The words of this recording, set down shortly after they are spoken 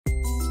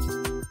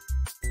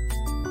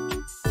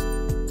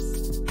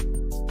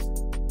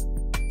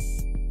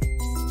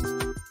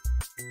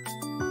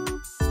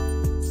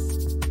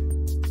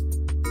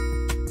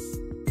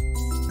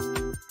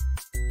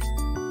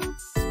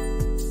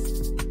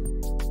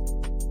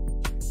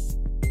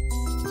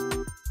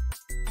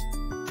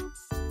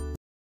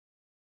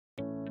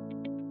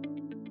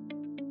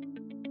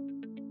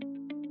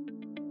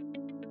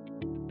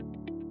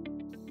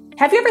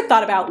Have you ever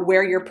thought about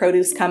where your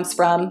produce comes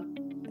from?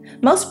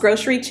 Most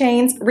grocery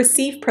chains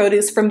receive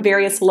produce from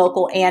various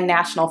local and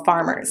national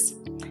farmers.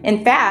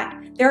 In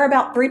fact, there are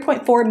about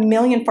 3.4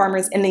 million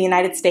farmers in the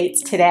United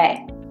States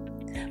today.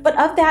 But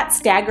of that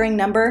staggering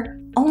number,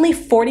 only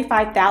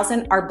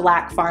 45,000 are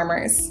Black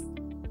farmers.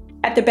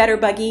 At the Better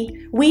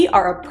Buggy, we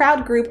are a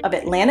proud group of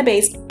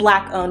Atlanta-based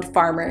Black-owned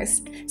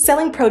farmers,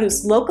 selling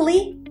produce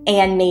locally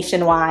and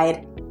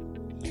nationwide.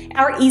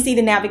 Our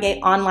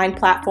easy-to-navigate online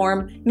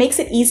platform makes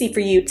it easy for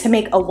you to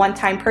make a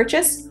one-time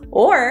purchase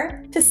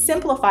or to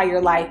simplify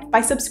your life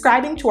by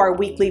subscribing to our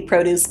weekly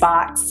produce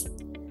box.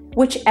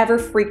 Whichever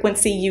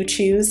frequency you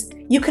choose,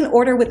 you can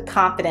order with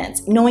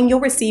confidence, knowing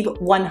you'll receive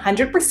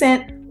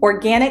 100%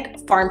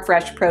 organic,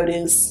 farm-fresh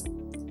produce.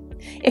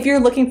 If you're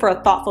looking for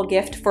a thoughtful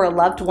gift for a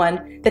loved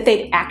one that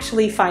they'd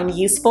actually find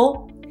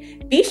useful,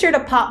 be sure to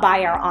pop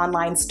by our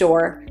online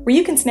store where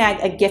you can snag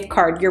a gift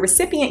card your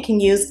recipient can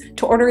use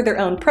to order their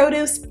own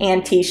produce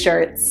and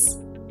t-shirts.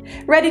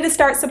 Ready to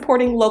start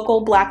supporting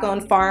local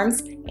Black-owned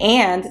farms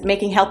and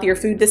making healthier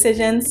food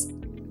decisions?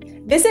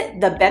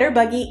 Visit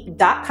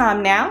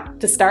thebetterbuggy.com now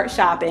to start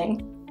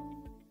shopping.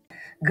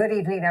 Good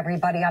evening,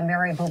 everybody. I'm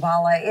Mary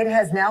Bubala. It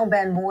has now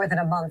been more than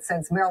a month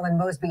since Marilyn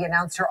Mosby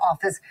announced her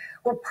office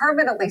will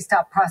permanently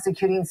stop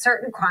prosecuting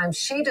certain crimes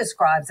she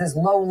describes as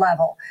low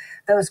level.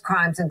 Those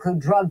crimes include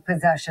drug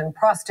possession,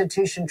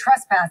 prostitution,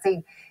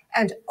 trespassing,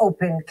 and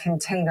open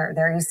container.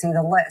 There you see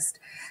the list.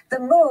 The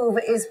move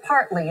is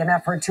partly an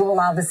effort to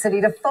allow the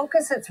city to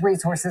focus its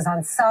resources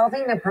on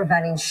solving and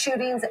preventing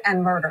shootings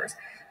and murders.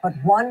 But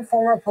one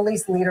former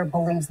police leader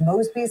believes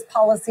Mosby's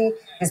policy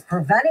is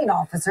preventing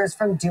officers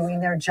from doing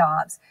their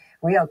jobs.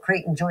 Rio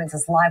Creighton joins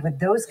us live with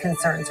those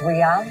concerns.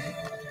 Rio?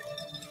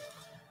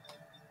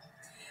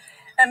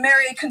 And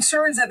Mary,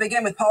 concerns that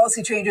begin with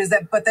policy changes,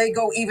 but they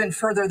go even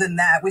further than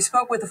that. We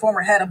spoke with the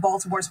former head of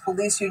Baltimore's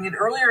police union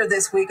earlier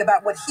this week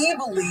about what he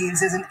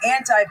believes is an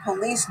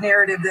anti-police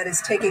narrative that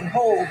is taking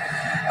hold.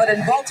 But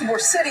in Baltimore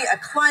City, a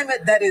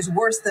climate that is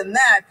worse than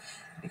that,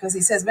 because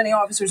he says many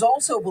officers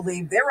also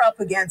believe they're up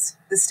against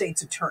the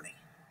state's attorney.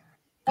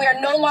 We are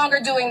no longer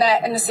doing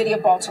that in the city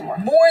of Baltimore.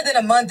 More than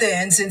a month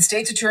in since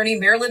State's Attorney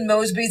Marilyn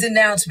Mosby's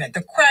announcement,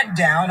 the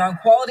crackdown on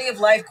quality of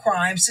life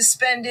crime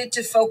suspended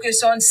to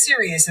focus on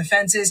serious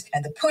offenses,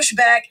 and the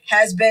pushback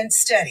has been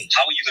steady.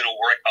 How are you going to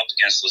work up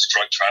against those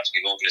drug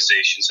trafficking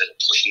organizations that are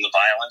pushing the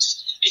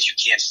violence if you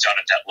can't start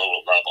at that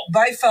lower level?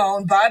 By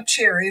phone, Bob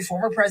Cherry,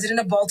 former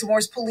president of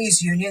Baltimore's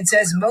police union,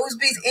 says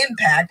Mosby's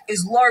impact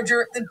is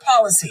larger than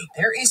policy.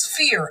 There is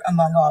fear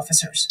among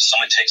officers.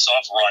 Someone takes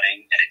off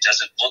running and it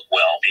doesn't look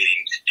well,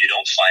 meaning you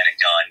don't find a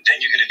gun, then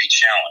you're going to be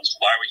challenged.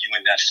 Why were you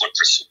in that foot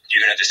pursuit?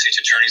 You're going to have the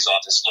state's attorney's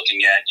office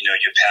looking at,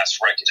 your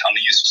past record. How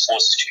many use of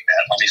force did you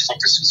have? How many foot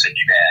pursuits have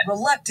you had?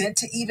 Reluctant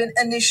to even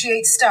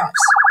initiate stops.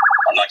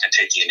 I'm not going to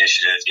take the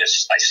initiative.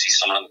 Yes, I see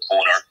someone on the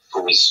corner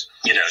who is,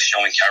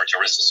 showing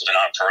characteristics of an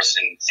armed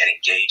person and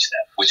engage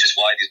them, which is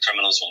why these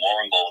criminals are more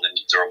emboldened.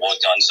 There are more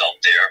guns out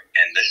there,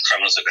 and the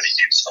criminals are going to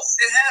use them.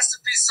 There has to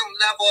be some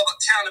level of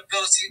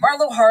accountability.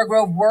 Marlo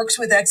Hargrove works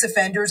with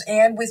ex-offenders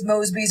and with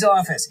Mosby's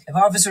office. If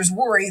officers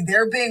worry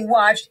they're being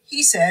watched,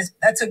 he says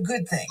that's a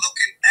good thing.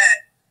 Looking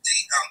at the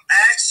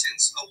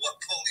actions of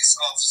what police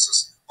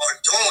officers are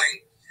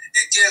doing,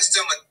 it gives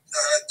them a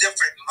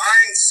different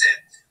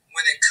mindset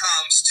when it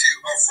comes to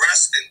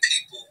arresting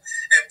people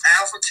and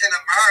African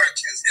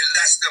Americans. It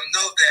lets them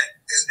know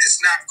that it's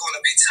not going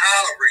to be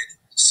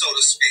tolerated, so to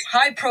speak.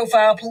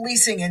 High-profile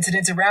policing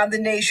incidents around the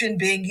nation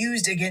being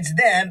used against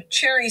them,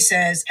 Cherry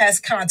says,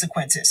 has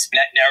consequences.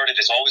 That narrative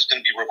is always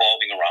going to be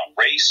revolving around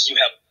race. You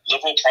have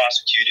liberal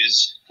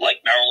prosecutors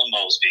like Marilyn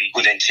Mosby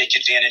who then take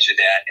advantage of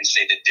that and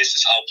say that this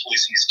is how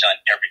policing is done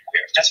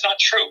everywhere. That's not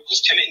true.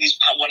 Who's committing these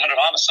 100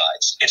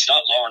 homicides? It's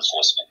not law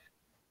enforcement.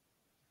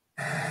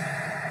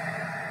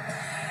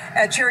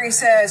 Cherry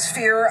says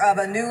fear of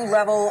a new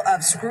level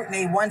of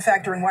scrutiny, one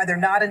factor in why they're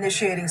not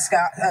initiating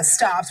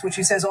stops, which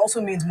he says also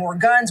means more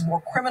guns,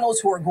 more criminals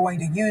who are going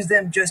to use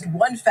them, just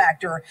one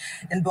factor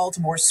in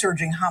Baltimore's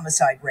surging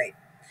homicide rate.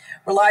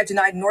 We're live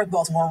tonight in North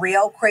Baltimore.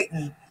 Rio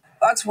Creighton,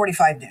 Fox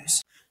 45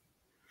 News.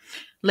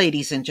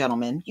 Ladies and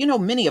gentlemen,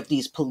 many of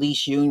these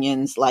police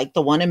unions, like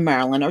the one in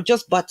Maryland, are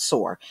just butt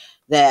sore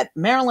that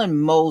Marilyn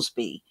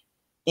Mosby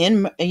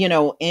in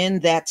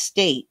that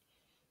state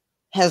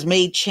has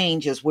made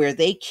changes where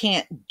they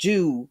can't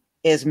do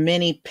as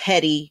many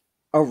petty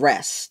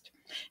arrests.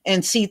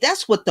 And see,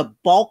 that's what the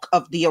bulk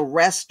of the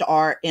arrests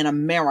are in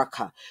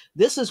America.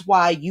 This is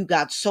why you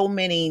got so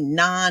many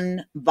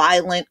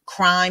non-violent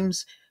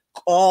crimes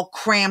all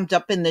crammed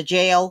up in the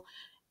jail.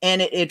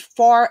 And it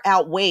far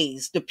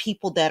outweighs the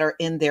people that are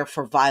in there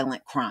for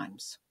violent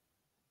crimes.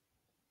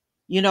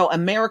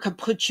 America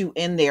puts you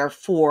in there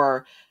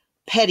for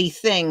petty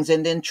things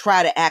and then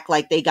try to act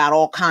like they got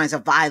all kinds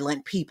of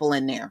violent people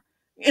in there.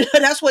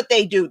 That's what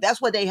they do.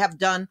 That's what they have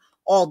done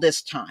all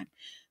this time.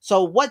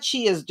 So what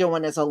she is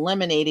doing is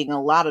eliminating a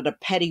lot of the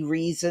petty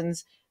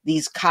reasons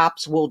these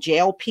cops will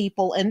jail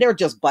people, and they're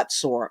just butt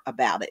sore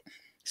about it.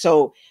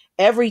 So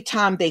every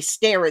time they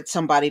stare at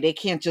somebody, they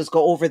can't just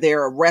go over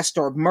there, arrest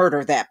or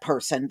murder that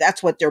person.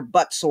 That's what they're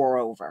butt sore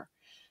over.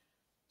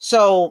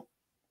 So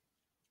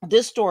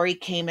this story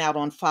came out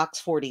on Fox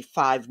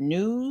 45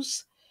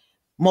 News.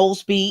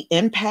 Mosby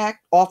impact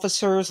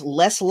officers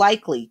less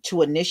likely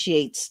to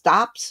initiate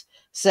stops,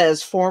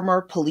 says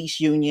former police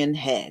union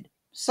head.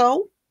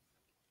 So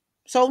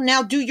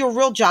now do your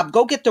real job.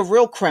 Go get the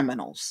real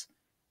criminals.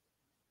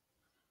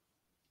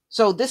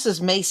 So this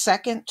is May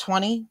 2nd,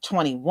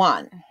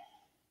 2021.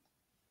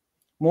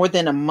 More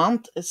than a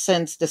month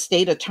since the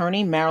state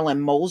attorney,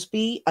 Marilyn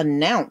Mosby,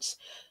 announced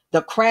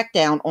the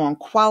crackdown on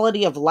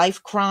quality of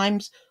life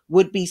crimes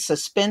would be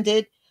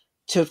suspended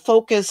to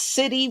focus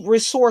city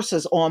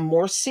resources on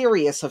more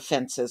serious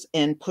offenses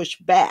and push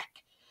back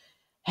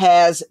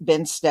has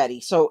been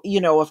steady. So,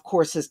 of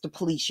course, it's the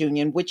police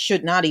union, which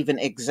should not even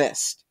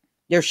exist.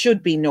 There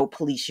should be no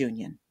police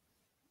union.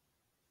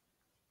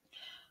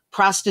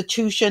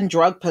 Prostitution,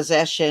 drug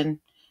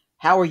possession.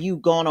 How are you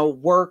going to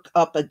work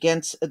up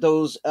against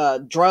those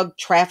drug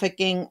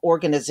trafficking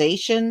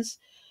organizations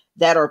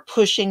that are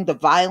pushing the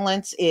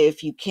violence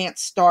if you can't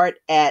start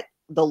at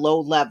the low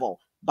level,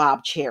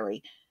 Bob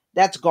Cherry?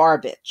 That's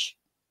garbage.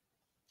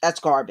 That's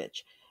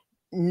garbage.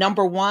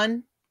 Number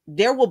one,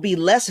 there will be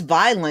less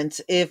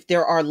violence if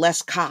there are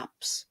less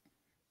cops.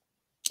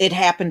 It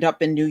happened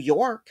up in New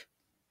York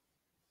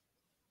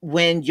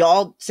when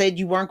y'all said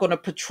you weren't going to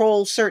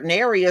patrol certain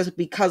areas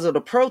because of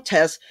the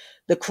protests.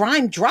 The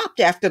crime dropped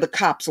after the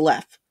cops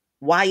left.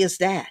 Why is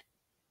that?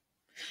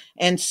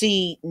 And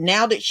see,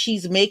 now that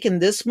she's making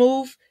this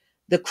move,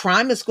 the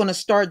crime is going to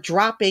start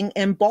dropping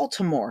in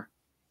Baltimore.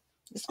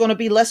 It's going to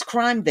be less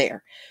crime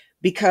there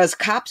because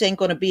cops ain't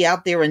going to be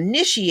out there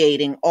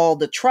initiating all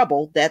the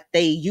trouble that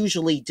they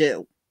usually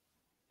do.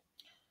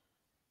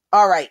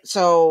 All right,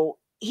 so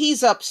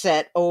he's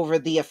upset over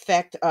the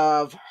effect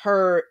of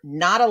her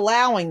not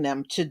allowing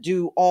them to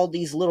do all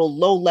these little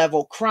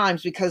low-level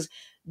crimes because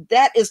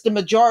that is the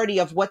majority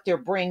of what they're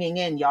bringing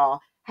in, y'all.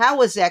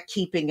 How is that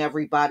keeping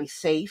everybody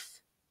safe?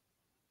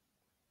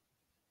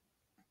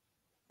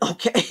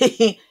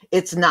 Okay,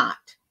 it's not.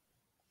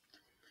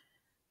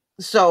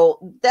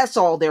 So that's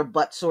all they're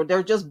butt sore.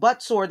 They're just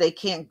butt sore. They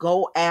can't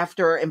go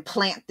after and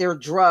plant their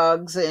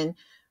drugs. And,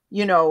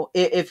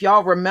 if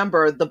y'all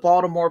remember the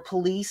Baltimore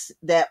police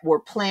that were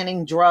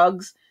planting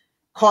drugs,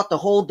 caught the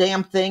whole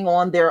damn thing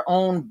on their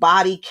own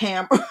body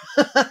camera,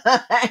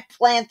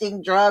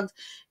 planting drugs.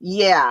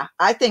 Yeah,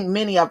 I think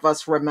many of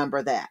us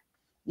remember that.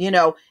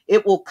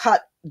 It will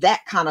cut that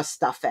kind of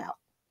stuff out.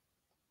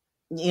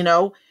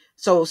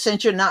 So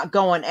since you're not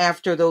going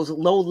after those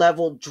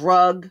low-level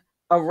drug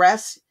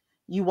arrests,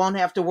 you won't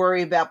have to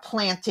worry about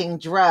planting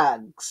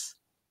drugs.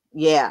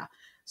 Yeah.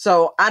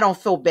 So I don't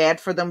feel bad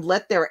for them.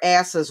 Let their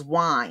asses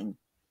whine.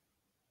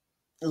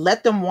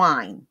 Let them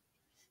whine.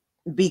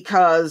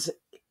 Because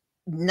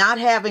not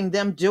having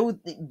them do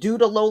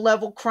the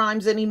low-level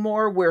crimes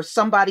anymore where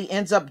somebody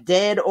ends up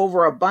dead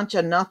over a bunch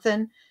of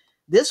nothing,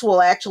 this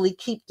will actually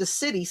keep the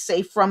city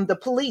safe from the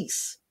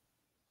police.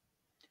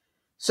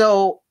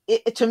 So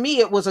to me,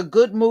 it was a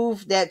good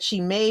move that she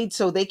made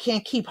so they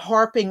can't keep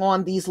harping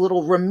on these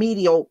little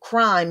remedial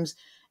crimes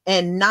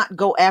and not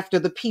go after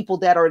the people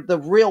that are the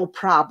real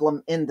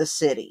problem in the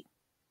city.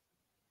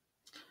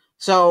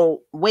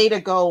 So way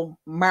to go,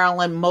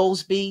 Marilyn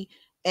Mosby.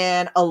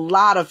 And a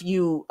lot of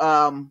you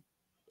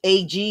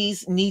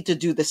AGs need to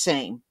do the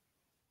same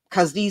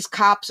because these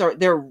cops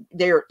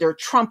they're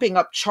trumping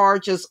up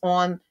charges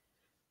on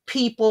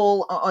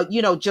people,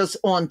 just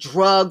on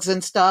drugs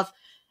and stuff.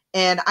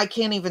 And I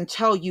can't even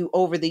tell you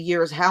over the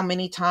years how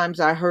many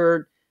times I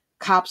heard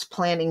cops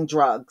planting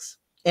drugs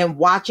and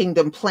watching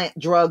them plant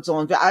drugs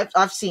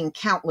I've seen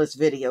countless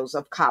videos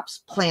of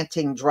cops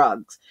planting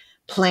drugs,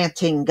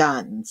 planting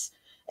guns,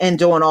 and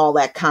doing all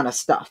that kind of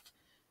stuff.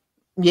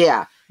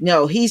 Yeah,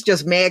 no, he's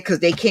just mad because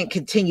they can't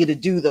continue to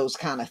do those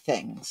kind of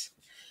things.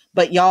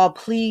 But y'all,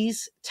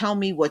 please tell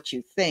me what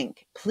you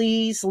think.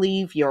 Please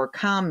leave your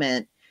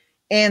comment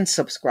and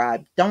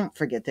subscribe. Don't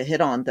forget to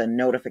hit on the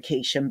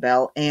notification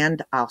bell,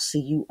 and I'll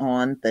see you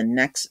on the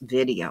next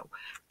video.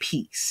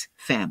 Peace,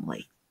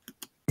 family.